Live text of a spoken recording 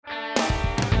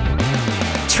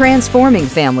transforming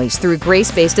families through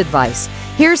grace-based advice.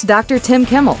 Here's Dr. Tim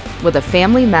Kimmel with a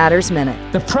Family Matters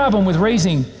Minute. The problem with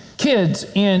raising kids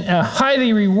in a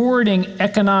highly rewarding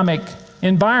economic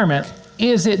environment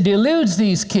is it deludes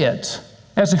these kids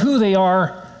as to who they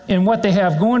are and what they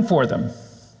have going for them.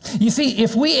 You see,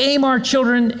 if we aim our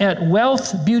children at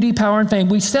wealth, beauty, power, and fame,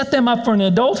 we set them up for an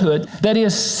adulthood that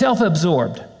is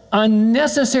self-absorbed,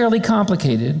 unnecessarily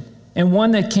complicated, and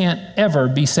one that can't ever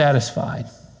be satisfied.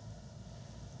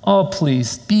 Oh,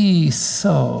 please be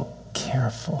so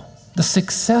careful. The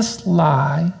success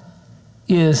lie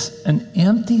is an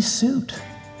empty suit.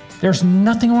 There's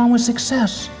nothing wrong with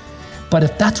success. But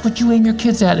if that's what you aim your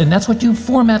kids at and that's what you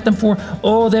format them for,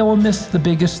 oh, they will miss the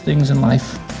biggest things in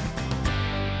life.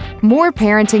 More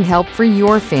parenting help for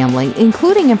your family,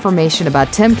 including information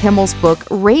about Tim Kimmel's book,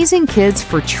 Raising Kids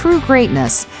for True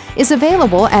Greatness, is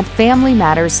available at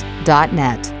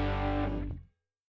FamilyMatters.net.